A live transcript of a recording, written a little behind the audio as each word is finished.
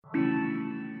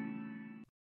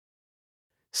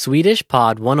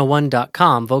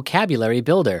SwedishPod101.com Vocabulary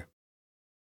Builder.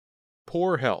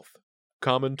 Poor health.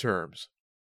 Common terms.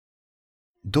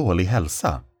 Dålig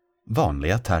hälsa.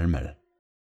 Vanliga termer.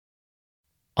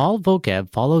 All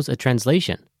vocab follows a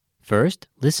translation. First,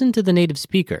 listen to the native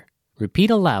speaker.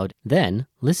 Repeat aloud, then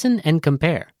listen and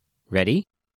compare. Ready?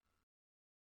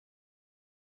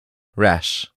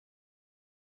 Rash.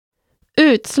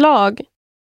 Utslag.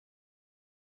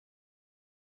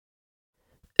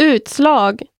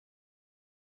 Utslag.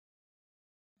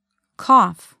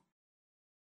 Cough.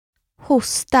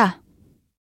 Hosta.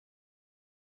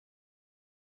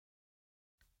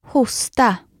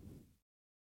 Hosta.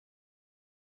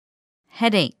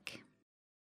 Headache.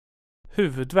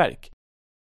 Huvudvärk.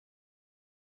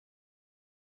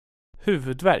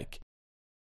 Huvudvärk.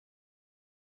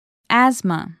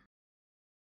 Asthma.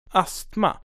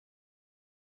 Astma.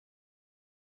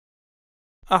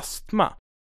 Astma.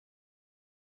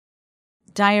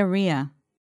 Diarrhea.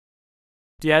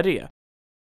 Diarré.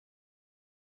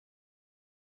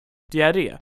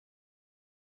 Diarré.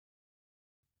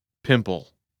 Pimple.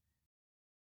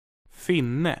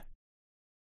 Finne.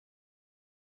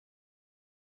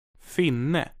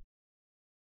 Finne.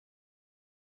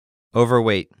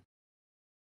 Overweight.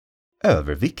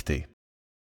 Överviktig.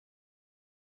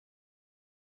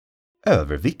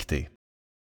 Överviktig.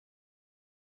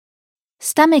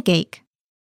 Stomachache.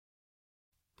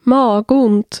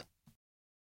 Magont.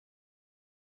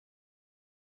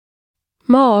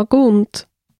 Magont.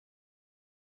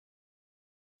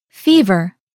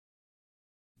 Fever.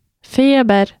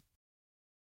 Feber.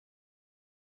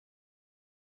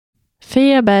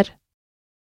 Feber.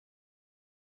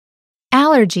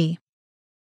 Allergy.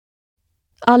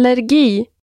 Allergi.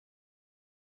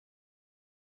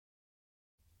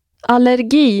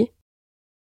 Allergi.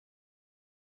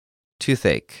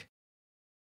 Toothache.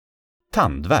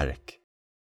 Tandvärk.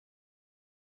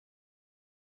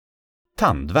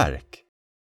 Tandvärk.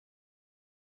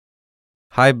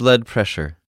 High blood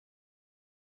pressure.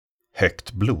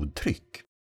 Högt blodtryck.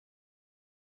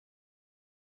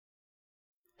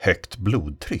 Högt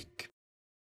blodtryck.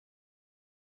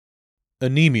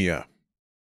 Anemia.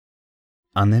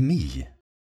 Anemi.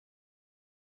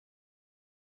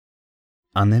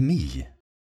 Anemi.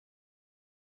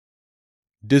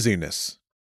 Dizziness.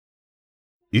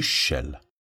 Yrsel.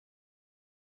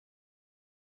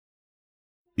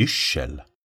 Yrsel.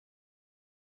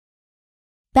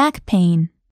 Back pain.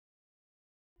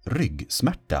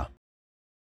 Ryggsmärta.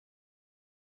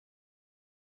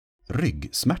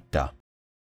 Ryggsmärta.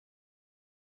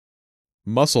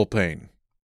 Muscle pain.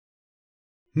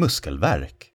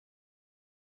 Muskelvärk.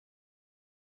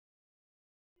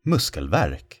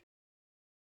 Muskelvärk.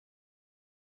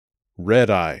 Red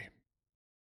eye.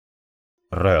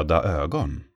 Röda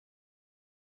ögon.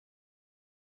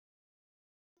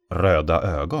 Röda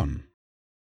ögon.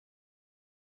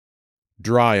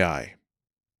 Dry eye.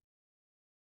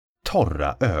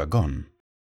 Torra ögon.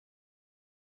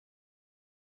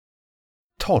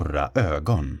 Torra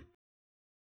ögon.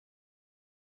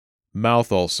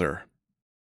 Mouth ulcer.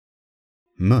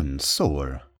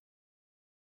 Munsår.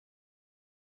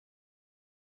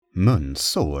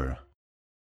 Munsår.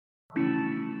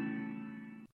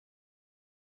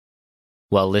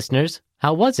 Well, listeners,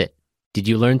 how was it? Did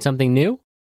you learn something new?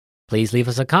 Please leave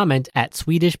us a comment at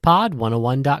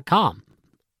SwedishPod101.com.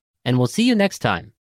 And we'll see you next time.